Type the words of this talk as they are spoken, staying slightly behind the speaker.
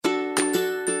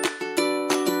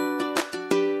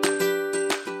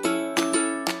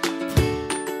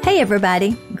Hey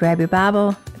everybody, grab your Bible,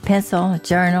 a pencil, a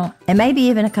journal, and maybe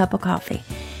even a cup of coffee.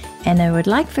 And I would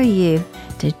like for you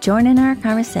to join in our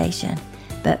conversation.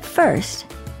 But first,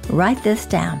 write this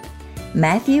down.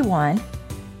 Matthew 1,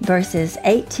 verses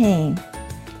 18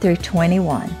 through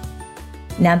 21.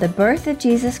 Now the birth of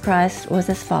Jesus Christ was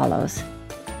as follows.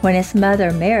 When his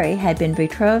mother Mary had been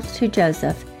betrothed to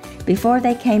Joseph, before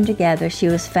they came together, she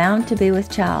was found to be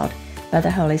with child by the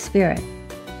Holy Spirit.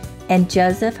 And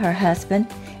Joseph, her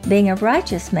husband, being a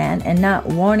righteous man and not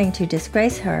wanting to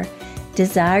disgrace her,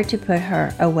 desired to put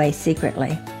her away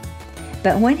secretly.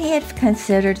 But when he had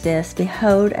considered this,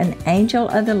 behold, an angel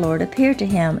of the Lord appeared to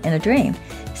him in a dream,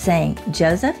 saying,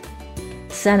 Joseph,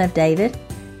 son of David,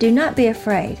 do not be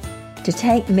afraid to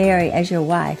take Mary as your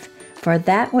wife, for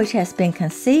that which has been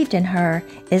conceived in her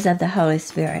is of the Holy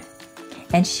Spirit.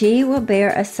 And she will bear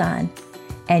a son,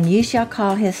 and you shall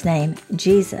call his name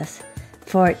Jesus,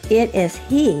 for it is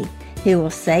he who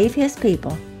will save his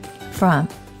people from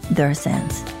their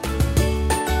sins.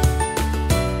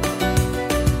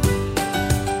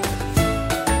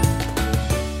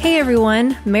 Hey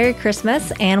everyone, Merry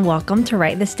Christmas and welcome to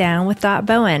Write This Down with Dot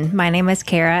Bowen. My name is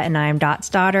Kara and I'm Dot's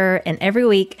daughter, and every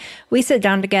week we sit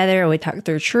down together and we talk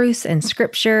through truths and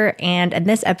scripture, and in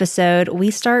this episode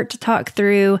we start to talk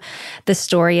through the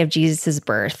story of Jesus'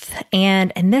 birth.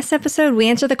 And in this episode we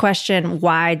answer the question,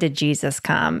 why did Jesus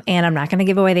come? And I'm not going to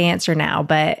give away the answer now,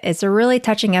 but it's a really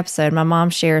touching episode. My mom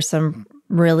shares some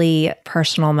really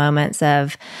personal moments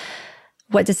of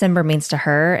what December means to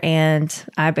her, and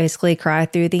I basically cry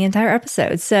through the entire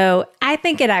episode. So I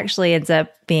think it actually ends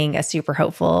up being a super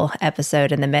hopeful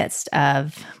episode in the midst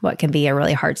of what can be a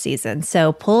really hard season.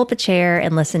 So pull up a chair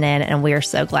and listen in, and we are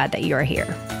so glad that you are here.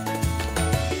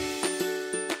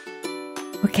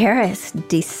 Well, Kara, it's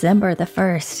December the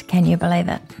 1st. Can you believe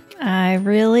it? I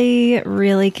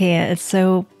really can't. It's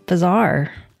so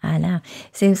bizarre. I know.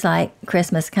 Seems like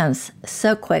Christmas comes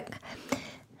so quick.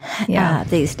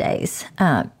 These days,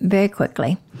 very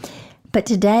quickly. But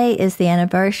today is the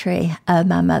anniversary of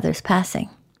my mother's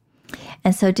passing.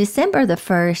 And so December the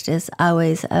 1st is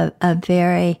always a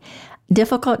very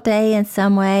difficult day in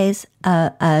some ways,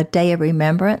 a day of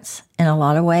remembrance in a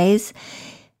lot of ways.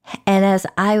 And as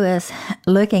I was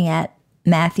looking at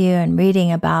Matthew and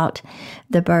reading about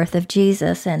the birth of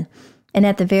Jesus, and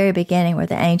at the very beginning where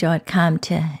the angel had come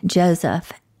to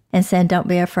Joseph and said, don't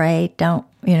be afraid, don't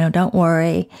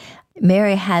worry.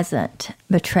 Mary hasn't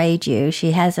betrayed you.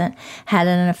 She hasn't had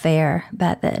an affair,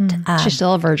 but that she's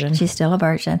still a virgin. She's still a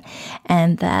virgin.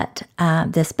 And that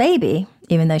this baby,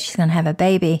 even though she's going to have a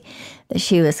baby, that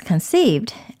she was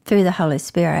conceived through the Holy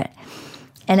Spirit.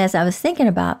 And as I was thinking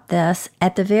about this,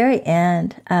 at the very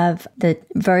end of the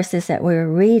verses that we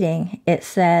were reading, it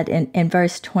said in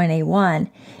verse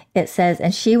 21, it says,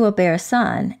 and she will bear a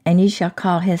son, and you shall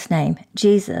call his name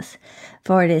Jesus,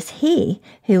 for it is he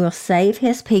who will save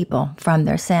his people from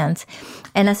their sins.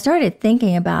 And I started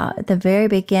thinking about at the very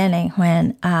beginning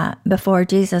when, before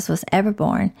Jesus was ever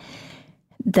born,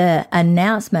 the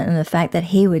announcement and the fact that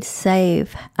he would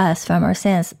save us from our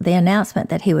sins, the announcement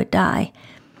that he would die,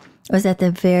 was at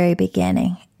the very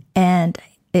beginning. And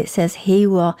it says he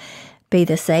will be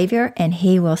the Savior and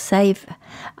he will save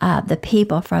the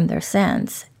people from their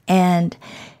sins. And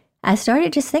I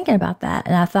started just thinking about that.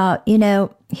 And I thought,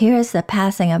 here is the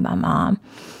passing of my mom.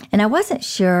 And I wasn't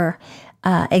sure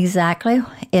exactly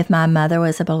if my mother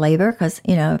was a believer because,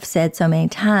 I've said so many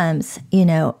times,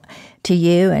 to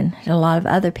you and a lot of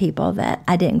other people that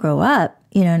I didn't grow up,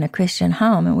 in a Christian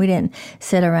home. And we didn't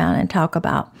sit around and talk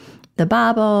about the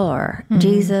Bible or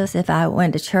Jesus. If I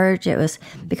went to church, it was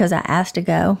because I asked to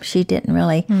go. She didn't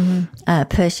really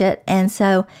push it. And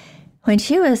so when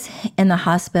she was in the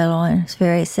hospital and was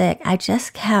very sick, I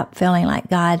just kept feeling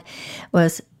like God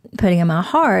was putting in my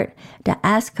heart to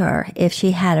ask her if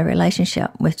she had a relationship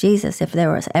with Jesus, if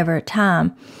there was ever a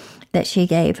time that she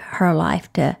gave her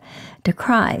life to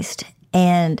Christ.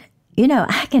 And,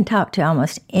 I can talk to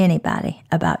almost anybody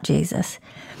about Jesus.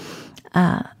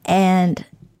 And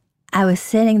I was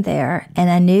sitting there and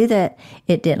I knew that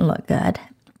it didn't look good.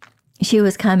 She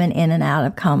was coming in and out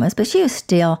of comas, but she was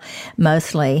still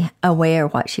mostly aware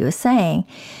of what she was saying.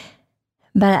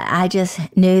 But I just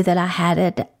knew that I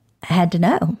had to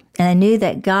know. And I knew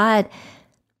that God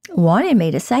wanted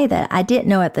me to say that. I didn't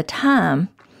know at the time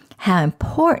how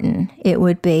important it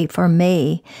would be for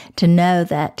me to know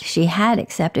that she had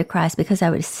accepted Christ because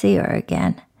I would see her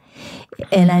again.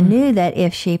 And I knew that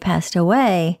if she passed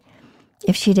away,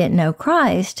 if she didn't know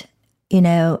Christ,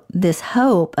 this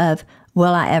hope of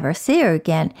will I ever see her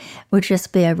again, would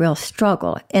just be a real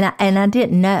struggle. And I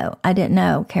didn't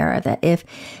know, Kara, that if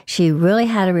she really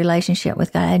had a relationship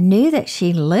with God, I knew that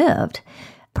she lived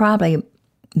probably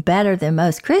better than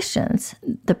most Christians,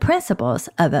 the principles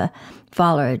of a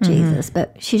follower of Jesus,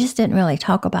 but she just didn't really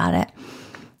talk about it.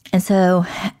 And so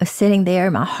I was sitting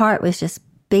there, my heart was just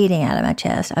beating out of my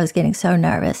chest. I was getting so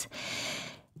nervous.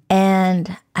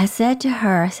 And I said to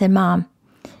her, I said, Mom,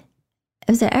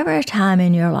 was there ever a time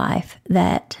in your life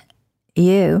that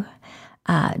you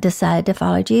decided to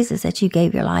follow Jesus, that you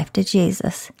gave your life to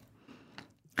Jesus?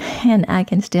 And I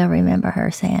can still remember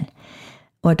her saying,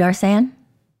 well, Darsan,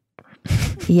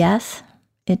 yes,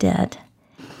 it did.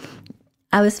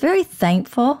 I was very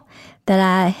thankful that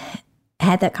I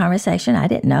had that conversation. I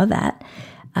didn't know that.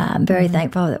 I'm very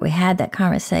thankful that we had that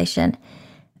conversation.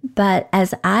 But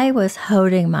as I was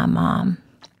holding my mom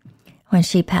when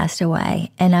she passed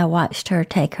away, and I watched her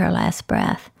take her last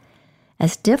breath,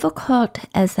 as difficult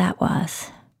as that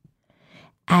was,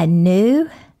 I knew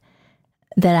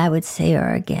that I would see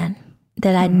her again,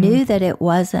 that I knew that it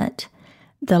wasn't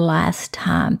the last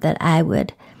time that I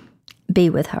would be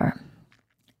with her.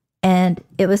 And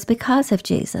it was because of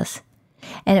Jesus.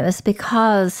 And it was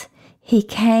because he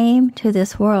came to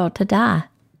this world to die.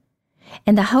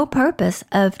 And the whole purpose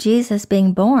of Jesus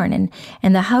being born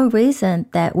and the whole reason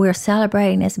that we're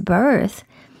celebrating his birth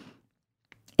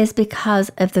is because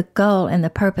of the goal and the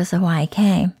purpose of why he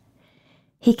came.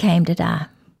 He came to die.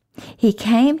 He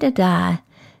came to die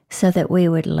so that we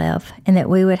would live and that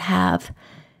we would have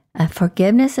a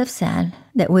forgiveness of sin,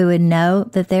 that we would know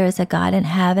that there is a God in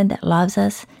heaven that loves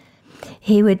us.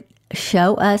 He would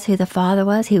show us who the Father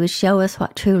was. He would show us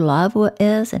what true love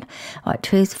is and what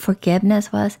true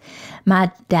forgiveness was.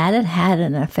 My dad had had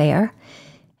an affair,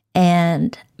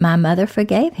 and my mother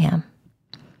forgave him.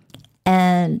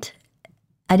 And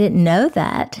I didn't know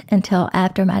that until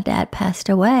after my dad passed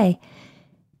away.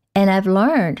 And I've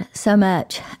learned so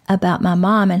much about my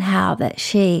mom and how that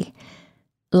she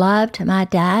loved my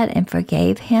dad and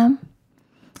forgave him.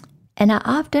 And I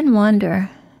often wonder,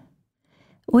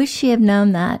 would she have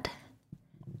known that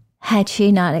had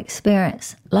she not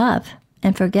experienced love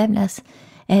and forgiveness?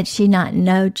 Had she not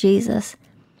known Jesus?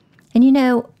 And you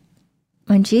know,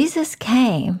 when Jesus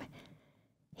came,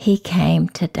 he came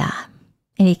to die.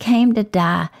 And he came to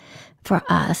die for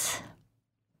us.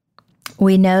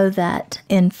 We know that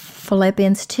in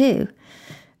Philippians 2,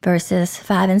 verses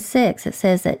 5 and 6, it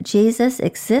says that Jesus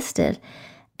existed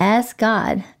as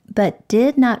God, but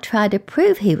did not try to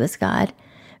prove he was God.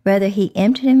 Rather, he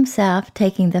emptied himself,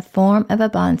 taking the form of a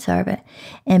bondservant,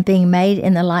 and being made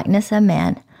in the likeness of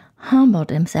man,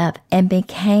 humbled himself, and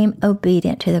became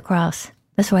obedient to the cross.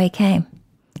 That's why he came.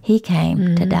 He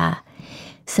came to die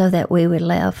so that we would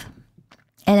live.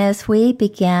 And as we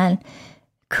began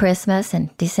Christmas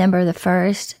and December the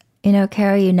 1st, you know,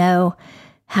 Kara, you know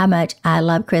how much I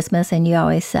love Christmas, and you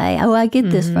always say, oh, I get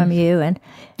this from you. And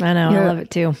I know, I love it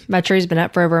too. My tree's been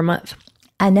up for over a month.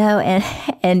 I know,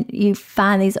 and you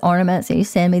find these ornaments and you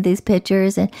send me these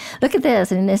pictures and look at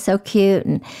this and it's so cute,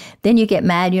 and then you get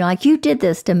mad, you're like, you did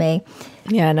this to me.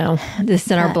 Yeah, I know. This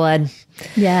is in our blood.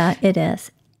 Yeah, it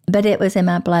is. But it was in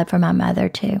my blood for my mother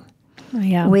too.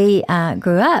 Yeah. We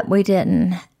grew up, we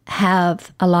didn't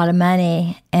have a lot of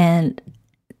money, and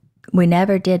we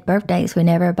never did birthdays. We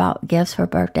never bought gifts for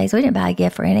birthdays. We didn't buy a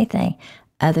gift for anything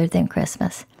other than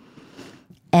Christmas.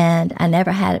 And I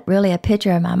never had really a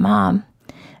picture of my mom.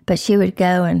 But she would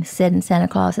go and sit in Santa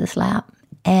Claus's lap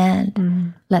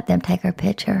and let them take her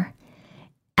picture.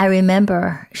 I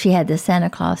remember she had the Santa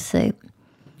Claus suit,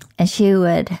 and she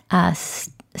would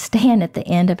stand at the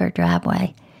end of her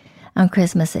driveway on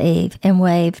Christmas Eve and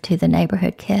wave to the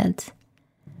neighborhood kids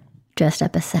dressed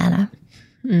up as Santa.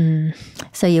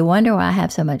 So you wonder why I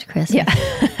have so much Christmas.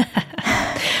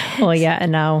 Yeah. Well, yeah,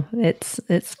 and now it's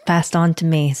passed on to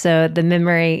me. So the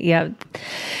memory, yeah,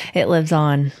 it lives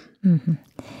on. Mm-hmm.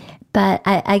 But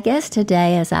I guess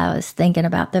today, as I was thinking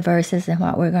about the verses and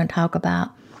what we're going to talk about,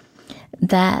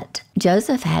 that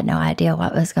Joseph had no idea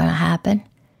what was going to happen.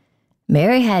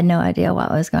 Mary had no idea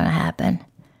what was going to happen.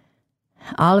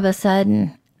 All of a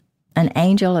sudden, an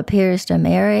angel appears to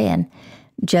Mary and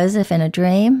Joseph in a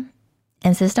dream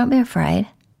and says, don't be afraid,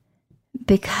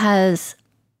 because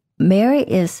Mary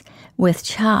is with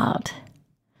child.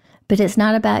 But it's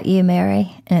not about you,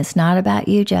 Mary, and it's not about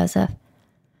you, Joseph.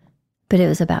 But it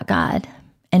was about God,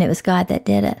 and it was God that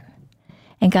did it.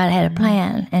 And God had a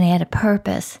plan, and he had a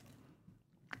purpose.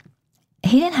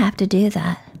 He didn't have to do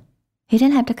that. He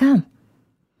didn't have to come.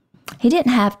 He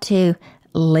didn't have to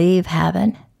leave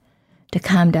heaven to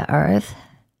come to earth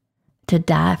to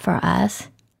die for us,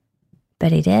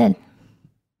 but he did.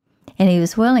 and he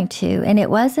was willing to. And it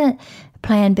wasn't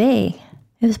plan B,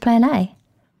 it was plan A.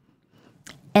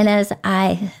 And as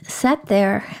I sat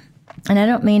there, and I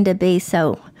don't mean to be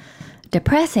so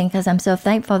depressing because I'm so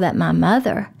thankful that my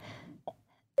mother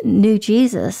knew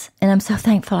Jesus, and I'm so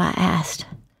thankful I asked.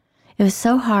 It was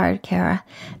so hard, Kara.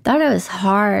 Thought it was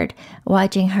hard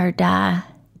watching her die,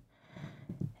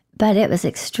 but it was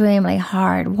extremely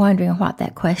hard wondering what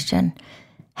that question,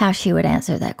 how she would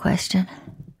answer that question.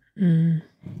 Mm.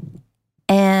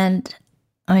 And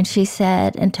when she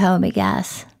said and told me,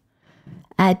 yes,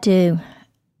 I do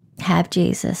have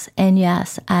Jesus, and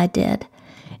yes, I did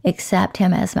accept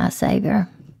him as my Savior.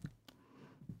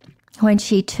 When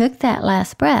she took that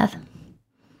last breath,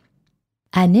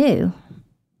 I knew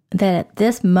that at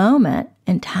this moment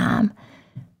in time,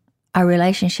 our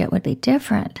relationship would be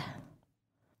different.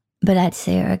 But I'd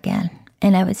see her again,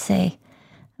 and I would see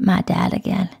my dad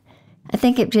again. I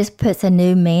think it just puts a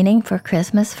new meaning for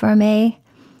Christmas for me.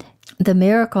 The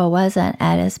miracle wasn't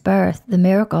at his birth. The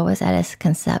miracle was at his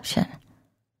conception.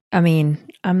 I mean,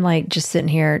 I'm like just sitting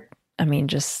here. I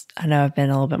know I've been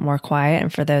a little bit more quiet.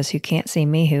 And for those who can't see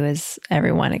me, who is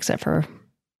everyone except for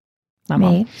my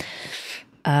mom,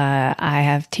 I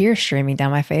have tears streaming down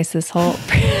my face this whole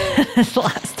this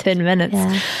last 10 minutes.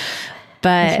 Yeah,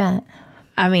 but right.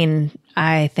 I mean,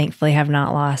 I thankfully have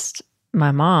not lost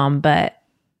my mom, but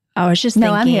I was just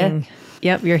thinking, I'm here.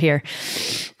 Yep, you're here.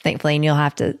 Thankfully, and you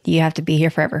have to be here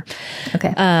forever.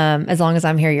 Okay. As long as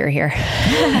I'm here, you're here.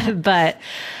 But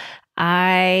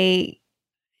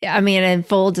I mean, in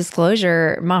full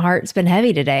disclosure, my heart's been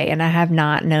heavy today, and I have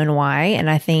not known why. And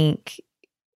I think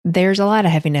there's a lot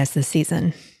of heaviness this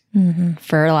season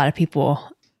for a lot of people.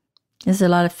 There's a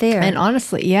lot of fear. And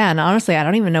honestly, I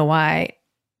don't even know why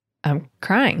I'm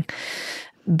crying.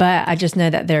 But I just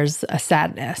know that there's a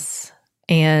sadness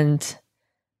and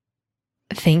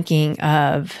thinking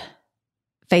of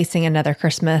facing another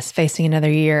Christmas, facing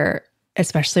another year,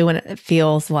 especially when it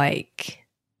feels like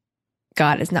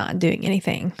God is not doing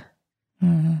anything,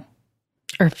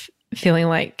 or feeling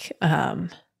like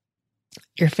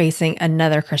you're facing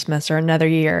another Christmas or another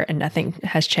year and nothing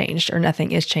has changed or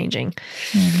nothing is changing.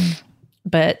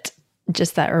 But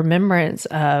just that remembrance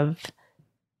of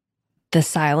the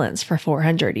silence for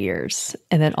 400 years.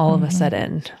 And then all of a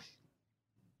sudden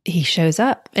he shows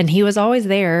up, and he was always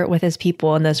there with his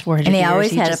people in those 400 years. And he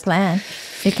always had a plan.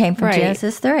 It came from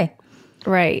Genesis 3.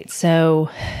 Right. So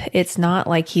it's not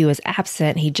like he was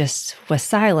absent. He just was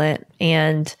silent.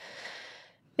 And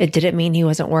it didn't mean he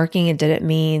wasn't working. It didn't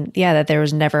mean, that there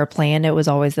was never a plan. It was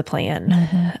always the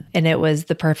plan. And it was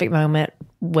the perfect moment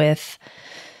with,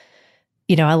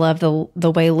 I love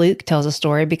the way Luke tells a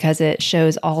story, because it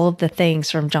shows all of the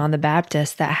things from John the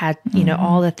Baptist that had,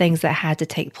 all the things that had to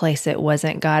take place. It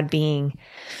wasn't God being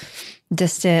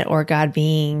distant or God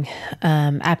being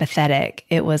apathetic.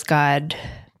 It was God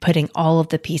putting all of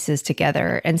the pieces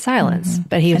together in silence,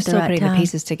 but he was still putting the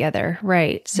pieces together,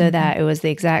 right? So that it was the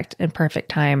exact and perfect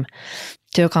time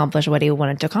to accomplish what he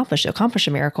wanted to accomplish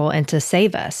a miracle and to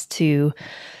save us, to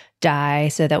die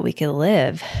so that we could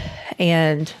live.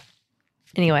 And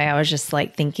anyway, I was just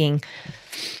like thinking,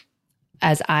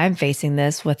 as I'm facing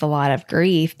this with a lot of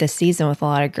grief, this season with a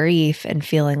lot of grief, and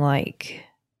feeling like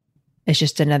it's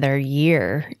just another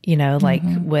year, like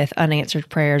with unanswered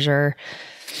prayers or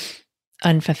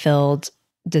unfulfilled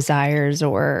desires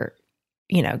or,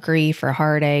 grief or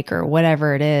heartache or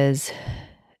whatever it is,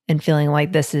 and feeling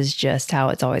like this is just how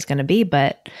it's always going to be,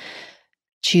 but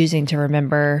choosing to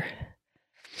remember,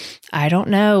 I don't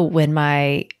know when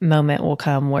my moment will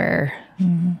come where,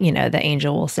 the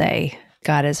angel will say,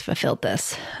 God has fulfilled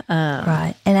this.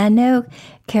 Right. And I know,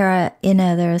 Kara,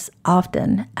 there's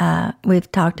often,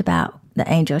 we've talked about the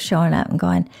angel showing up and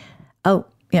going, oh,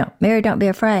 Mary, don't be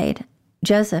afraid.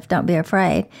 Joseph, don't be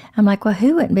afraid. I'm like, well,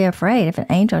 who wouldn't be afraid if an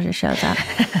angel just shows up?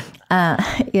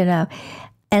 And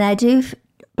I do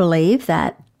believe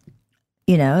that,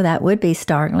 that would be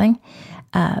startling.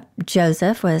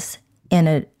 Joseph was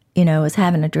was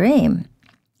having a dream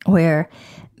where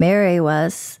Mary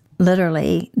was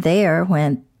literally there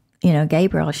when,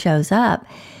 Gabriel shows up.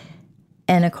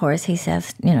 And of course he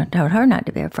says, told her not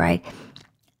to be afraid.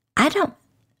 I don't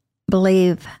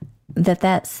believe that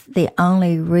that's the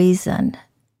only reason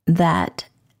that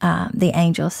the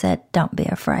angel said, don't be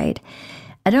afraid.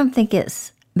 I don't think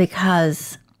it's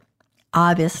because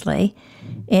obviously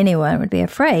anyone would be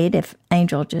afraid if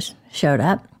angel just showed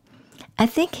up. I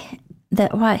think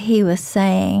that what he was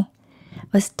saying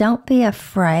was, don't be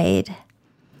afraid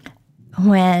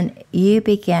when you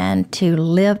begin to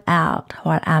live out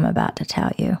what I'm about to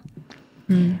tell you.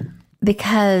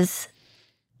 Because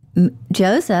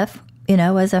Joseph,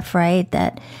 was afraid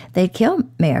that they'd kill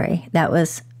Mary. That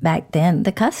was back then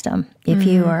the custom. If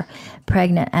you were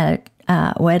pregnant at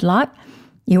a wedlock,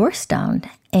 you were stoned.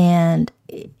 And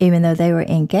even though they were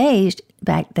engaged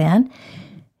back then,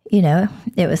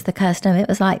 it was the custom. It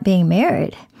was like being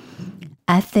married.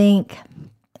 I think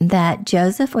that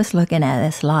Joseph was looking at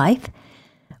his life,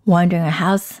 wondering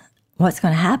what's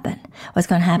going to happen? What's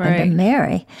going to happen to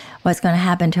Mary? What's going to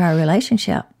happen to our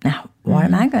relationship? Now, what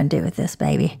am I going to do with this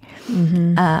baby?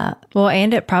 Well,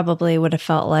 and it probably would have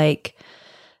felt like,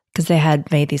 because they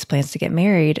had made these plans to get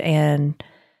married, and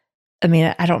I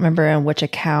mean, I don't remember in which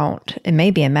account, it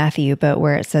may be in Matthew, but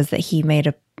where it says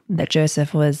that that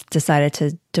Joseph decided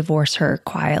to divorce her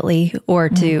quietly, or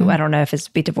to, I don't know if it's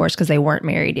be divorced because they weren't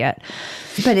married yet.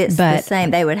 But it's the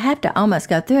same. They would have to almost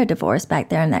go through a divorce back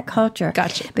there in that culture.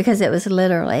 Gotcha. Because it was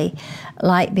literally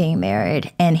like being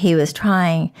married, and he was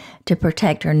trying to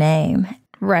protect her name.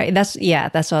 Right. That's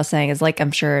what I was saying, is like,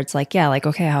 I'm sure it's like,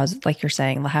 okay, like you're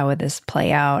saying, how would this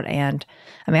play out? And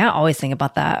I mean, I always think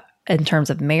about that in terms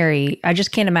of Mary. I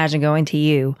just can't imagine going to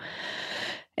you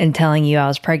and telling you I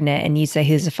was pregnant, and you say,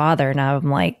 who's the father? And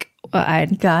I'm like, well,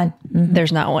 God. Mm-hmm.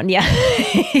 There's not one. Yeah.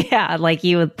 Yeah. Like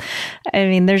you would, I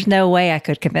mean, there's no way I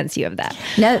could convince you of that.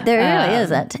 No, there really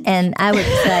isn't. And I would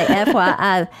say,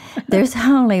 FYI, there's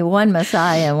only one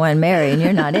Messiah and one Mary, and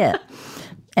you're not it.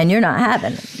 And you're not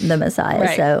having the Messiah.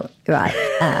 Right. So,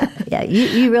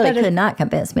 you really could not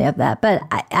convince me of that. But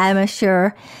I'm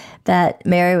sure that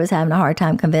Mary was having a hard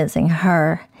time convincing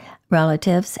her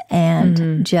relatives,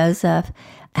 and Joseph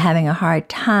having a hard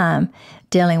time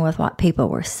dealing with what people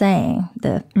were saying,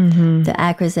 the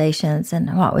accusations, and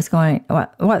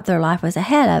what their life was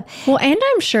ahead of. Well, and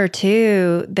I'm sure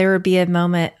too there would be a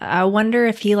moment. I wonder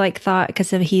if he thought,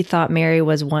 because if he thought Mary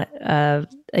was one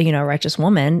righteous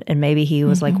woman, and maybe he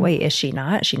was like, wait, is she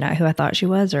not? Is she not who I thought she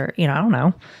was? Or I don't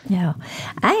know. Yeah,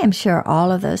 I am sure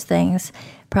all of those things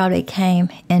probably came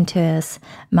into his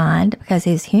mind because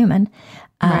he's human.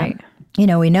 Right.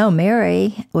 We know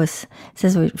Mary was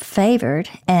favored,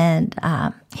 and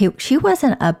she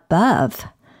wasn't above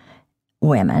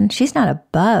women. She's not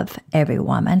above every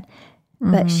woman,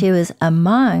 but she was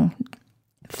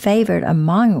favored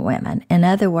among women. In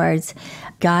other words,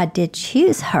 God did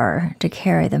choose her to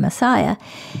carry the Messiah,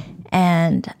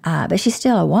 and but she's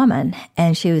still a woman,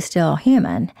 and she was still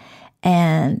human.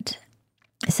 And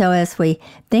so as we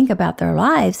think about their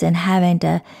lives and having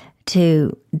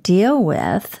to deal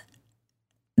with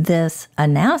this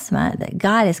announcement that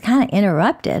God has kind of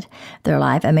interrupted their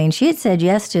life. I mean, she had said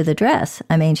yes to the dress.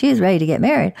 I mean, she was ready to get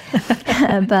married.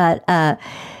 But,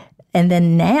 and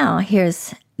then now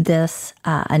here's this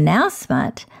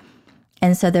announcement.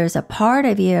 And so there's a part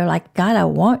of you like, God, I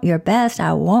want your best.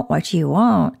 I want what you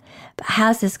want. But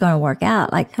how's this going to work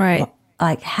out? Like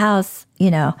how's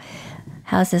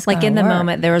this going like in to the work?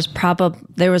 moment, there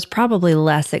was probably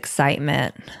less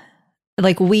excitement.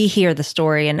 Like we hear the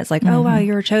story and it's like, oh, wow,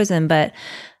 you were chosen. But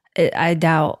I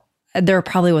doubt there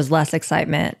probably was less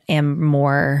excitement and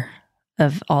more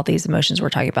of all these emotions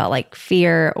we're talking about, like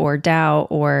fear or doubt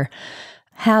or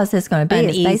how's this going to be?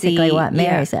 Is basically what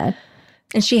Mary said.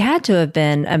 And she had to have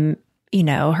been,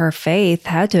 her faith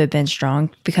had to have been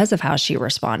strong because of how she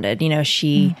responded.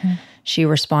 She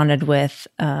responded with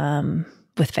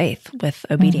faith, with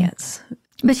obedience.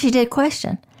 But she did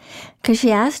question. Because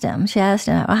she asked him,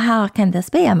 well, how can this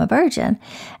be? I'm a virgin.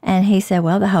 And he said,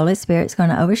 well, the Holy Spirit's going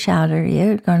to overshadow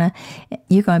you.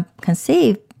 You're going to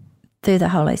conceive through the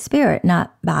Holy Spirit,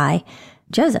 not by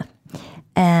Joseph,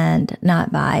 and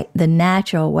not by the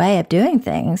natural way of doing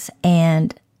things.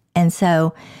 And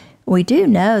so we do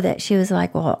know that she was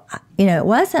like, well, it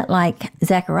wasn't like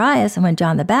Zacharias when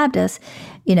John the Baptist,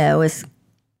 was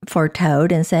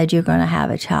foretold and said, you're going to have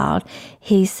a child.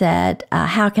 He said,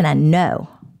 how can I know?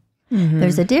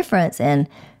 There's a difference in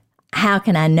how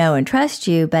can I know and trust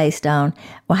you based on,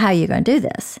 well, how are you going to do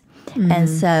this? And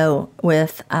so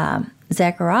with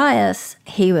Zacharias,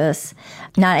 he was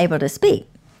not able to speak.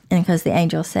 And because the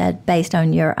angel said, based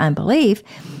on your unbelief,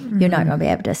 you're not going to be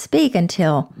able to speak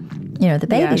until, the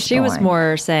baby's she born. was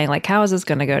more saying, like, how is this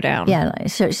going to go down? Yeah.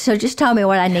 So just tell me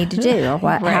what I need to do.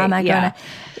 Or how am I going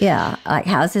to, like,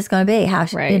 how's this going to be? How,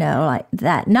 like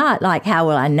that. Not like, how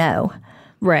will I know?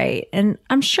 Right. And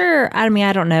I'm sure, I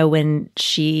don't know when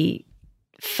she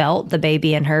felt the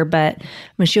baby in her, but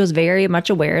when she was very much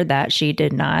aware that she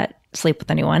did not sleep with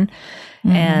anyone.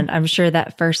 And I'm sure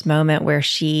that first moment where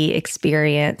she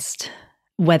experienced,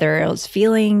 whether it was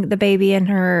feeling the baby in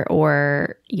her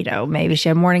or, maybe she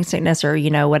had morning sickness or,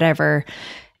 whatever,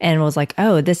 and was like,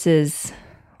 oh, this is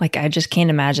like, I just can't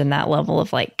imagine that level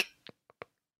of like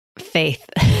faith,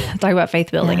 talk about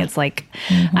faith building. Yeah. It's like,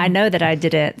 I know that I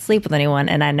didn't sleep with anyone,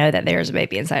 and I know that there's a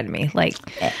baby inside of me. Like,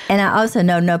 and I also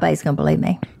know nobody's going to believe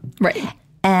me. right.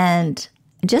 And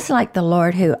just like the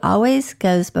Lord who always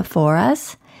goes before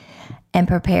us and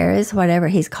prepares whatever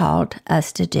he's called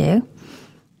us to do,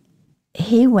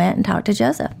 he went and talked to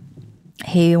Joseph.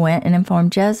 He went and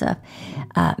informed Joseph.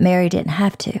 Mary didn't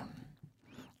have to.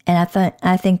 And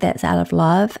I think that's out of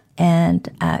love and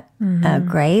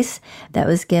grace that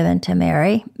was given to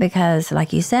Mary, because,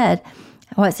 like you said,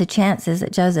 what's the chances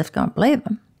that Joseph's going to believe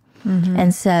him?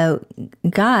 And so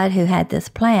God, who had this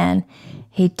plan,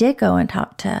 he did go and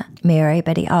talk to Mary,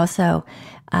 but he also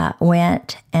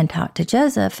went and talked to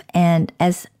Joseph. And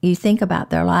as you think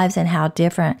about their lives and how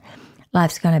different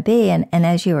life's going to be, and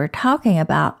as you were talking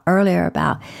about earlier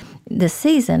about the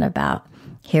season, about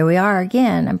here we are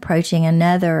again approaching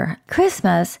another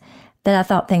Christmas, that I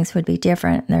thought things would be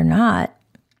different, and they're not.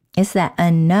 It's that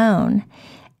unknown.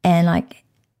 And like,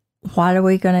 what are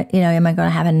we going to, am I going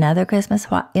to have another Christmas?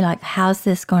 Like, how's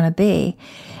this going to be?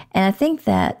 And I think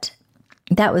that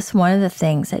was one of the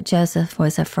things that Joseph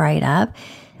was afraid of,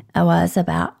 was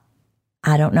about,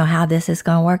 I don't know how this is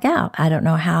going to work out. I don't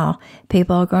know how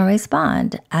people are going to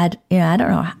respond. I don't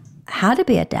know how to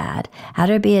be a dad,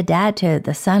 to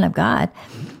the Son of God.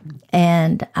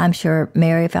 And I'm sure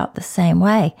Mary felt the same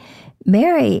way.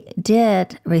 Mary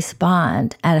did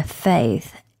respond out of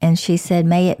faith, and she said,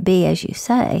 "May it be as you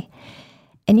say."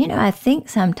 And, I think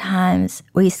sometimes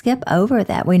we skip over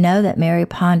that. We know that Mary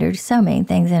pondered so many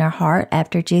things in her heart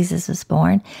after Jesus was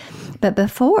born. But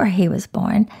before he was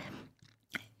born,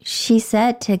 she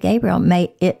said to Gabriel,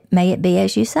 may it be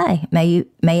as you say. May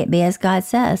it be as God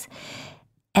says.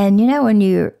 And, when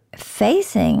you're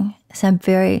facing some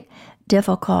very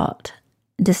difficult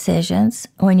decisions,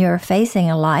 when you're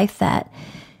facing a life that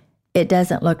it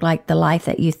doesn't look like the life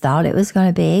that you thought it was going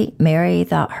to be. Mary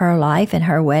thought her life and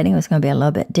her wedding was going to be a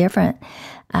little bit different.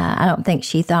 I don't think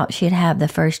she thought she'd have the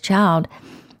first child,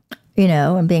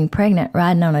 and being pregnant,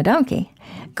 riding on a donkey,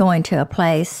 going to a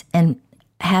place and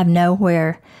have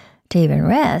nowhere to even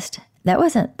rest. That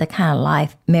wasn't the kind of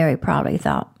life Mary probably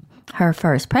thought her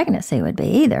first pregnancy would be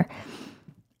either.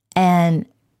 And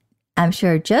I'm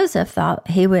sure Joseph thought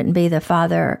he wouldn't be the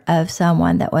father of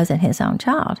someone that wasn't his own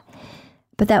child.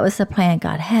 But that was the plan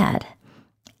God had.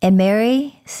 And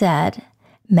Mary said,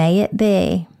 "May it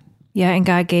be." Yeah, and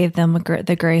God gave them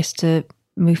the grace to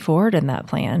move forward in that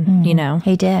plan,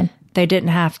 He did. They didn't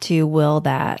have to will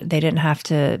that. They didn't have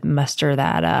to muster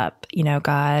that up.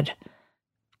 God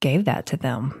gave that to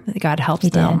them. God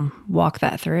helped them walk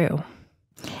that through.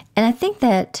 And I think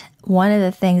that one of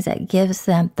the things that gives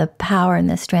them the power and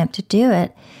the strength to do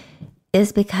it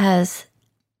is because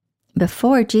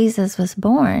before Jesus was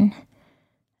born,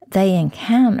 they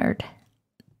encountered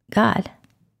God.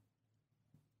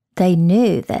 They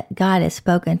knew that God had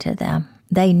spoken to them.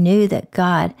 They knew that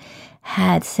God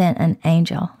had sent an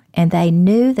angel, and they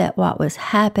knew that what was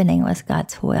happening was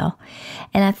God's will.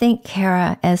 And I think,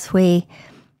 Kara, as we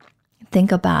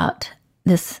think about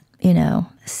this,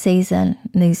 season,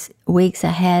 these weeks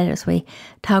ahead, as we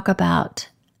talk about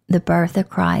the birth of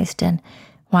Christ and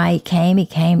why he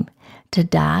came to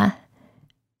die,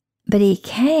 but he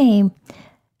came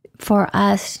for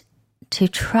us to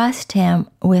trust him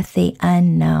with the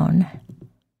unknown.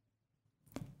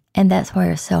 And that's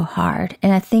where it's so hard.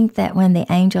 And I think that when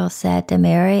the angel said to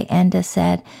Mary and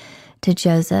said to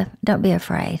Joseph, "Don't be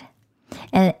afraid."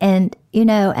 And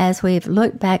as we've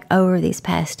looked back over these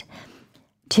past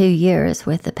 2 years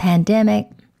with the pandemic,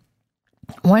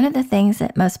 one of the things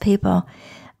that most people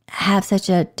have such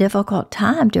a difficult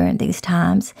time during these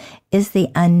times is the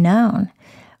unknown.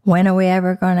 When are we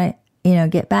ever going to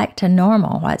get back to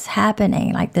normal? What's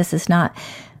happening? Like, this is not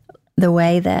the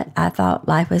way that I thought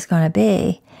life was going to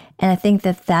be. And I think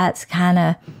that that's kind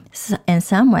of, in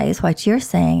some ways, what you're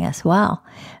saying as well,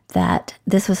 that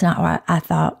this was not what I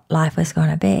thought life was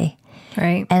going to be.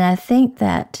 Right. And I think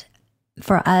that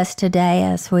for us today,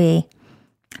 as we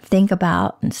think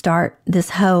about and start this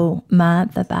whole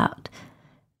month about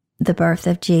the birth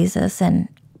of Jesus and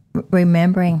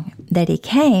remembering that he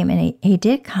came, and he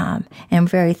did come, and I'm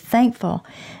very thankful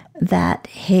that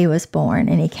he was born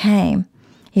and he came.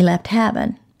 He left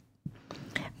heaven.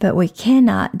 But we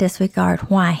cannot disregard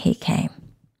why he came.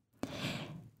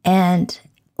 And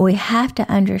we have to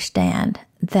understand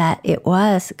that it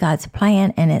was God's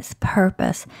plan and its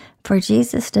purpose for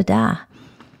Jesus to die.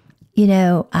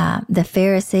 The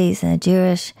Pharisees and the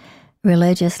Jewish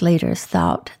religious leaders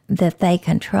thought that they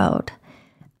controlled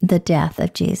the death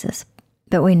of Jesus,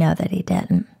 but we know that he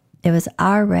didn't. It was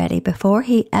already, before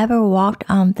he ever walked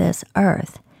on this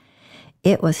earth,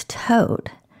 it was told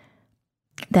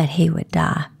that he would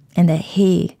die and that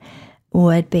he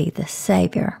would be the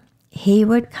Savior. He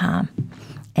would come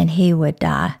and he would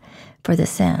die for the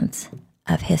sins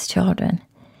of his children.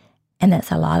 And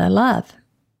that's a lot of love.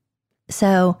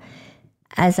 So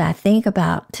as I think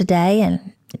about today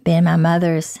and being my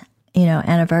mother's,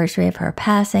 anniversary of her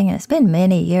passing, and it's been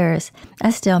many years,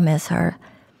 I still miss her.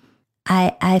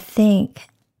 I think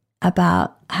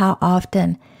about how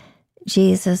often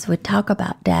Jesus would talk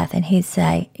about death, and he'd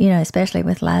say, especially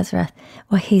with Lazarus,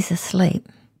 well, he's asleep.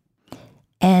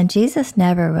 And Jesus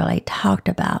never really talked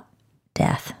about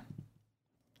death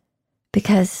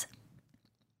because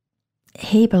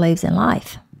he believes in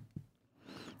life.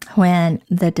 When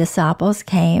the disciples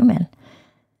came and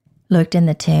looked in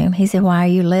the tomb, he said, Why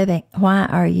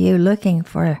are you looking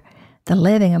for the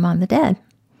living among the dead?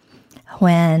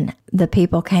 When the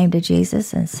people came to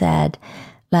Jesus and said,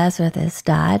 Lazarus has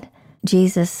died,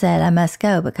 Jesus said, I must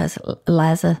go because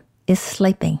Lazarus is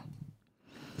sleeping.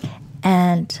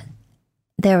 And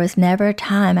there was never a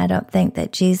time, I don't think,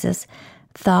 that Jesus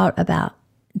thought about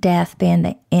death being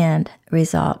the end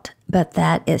result, but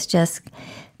that it's just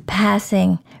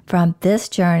passing from this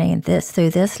journey and through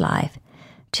this life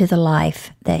to the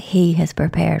life that he has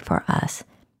prepared for us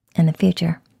in the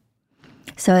future.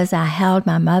 So as I held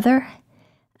my mother,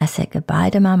 I said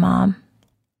goodbye to my mom,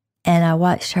 and I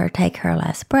watched her take her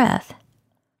last breath.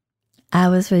 I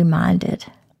was reminded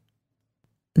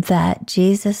that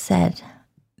Jesus said,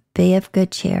 be of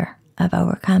good cheer, I've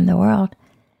overcome the world.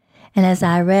 And as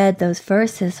I read those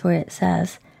verses where it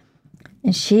says,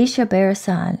 and she shall bear a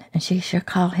son, and she shall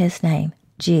call his name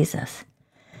Jesus.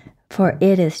 For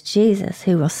it is Jesus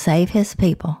who will save his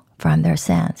people from their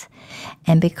sins.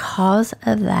 And because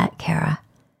of that, Kara,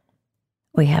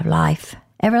 we have life,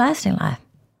 everlasting life.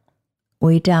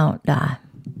 We don't die.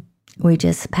 We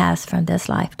just pass from this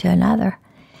life to another.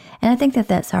 And I think that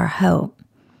that's our hope.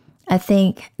 I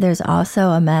think there's also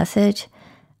a message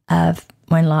of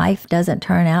when life doesn't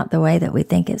turn out the way that we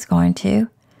think it's going to,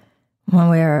 when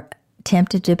we're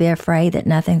tempted to be afraid that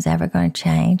nothing's ever going to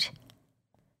change,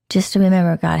 just to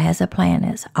remember God has a plan.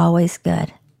 It's always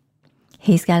good.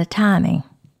 He's got a timing.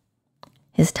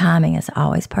 His timing is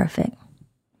always perfect.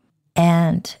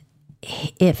 And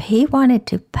if he wanted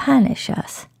to punish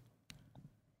us,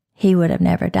 he would have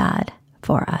never died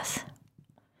for us.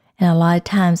 And a lot of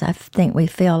times I think we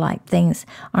feel like things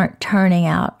aren't turning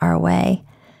out our way,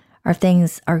 or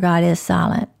God is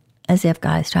silent, as if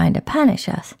God is trying to punish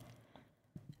us.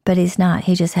 But he's not.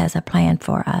 He just has a plan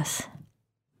for us.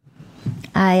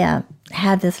 I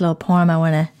had this little poem. I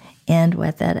want to end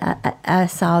with it. I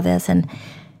saw this, and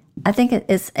I think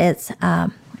it's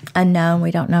unknown.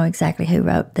 We don't know exactly who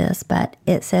wrote this, but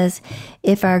it says,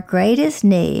 if our greatest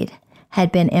need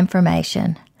had been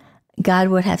information, God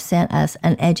would have sent us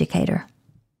an educator.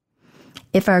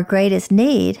 If our greatest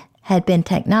need had been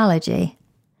technology,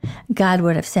 God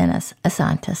would have sent us a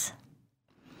scientist.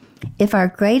 If our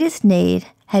greatest need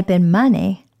had been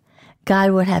money,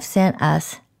 God would have sent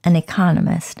us an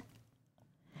economist.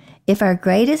 If our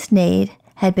greatest need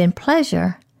had been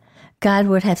pleasure, God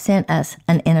would have sent us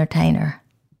an entertainer.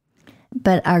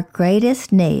 But our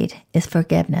greatest need is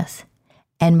forgiveness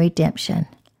and redemption.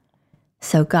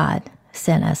 So God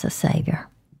sent us a Savior.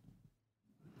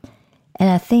 And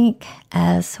I think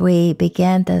as we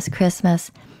begin this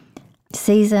Christmas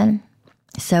season,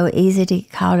 so easy to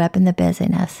get caught up in the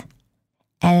busyness.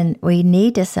 And we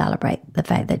need to celebrate the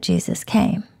fact that Jesus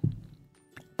came.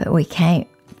 But we can't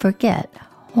forget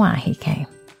why he came.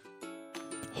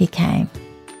 He came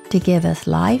to give us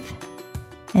life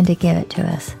and to give it to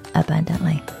us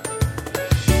abundantly.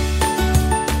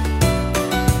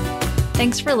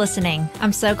 Thanks for listening.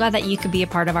 I'm so glad that you could be a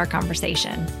part of our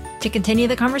conversation. To continue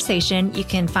the conversation, you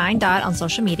can find Dot on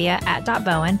social media at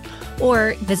 .bowen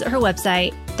or visit her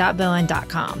website,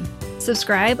 .bowen.com.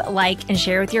 Subscribe, like, and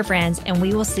share with your friends, and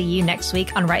we will see you next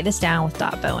week on Write This Down with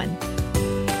Bowen.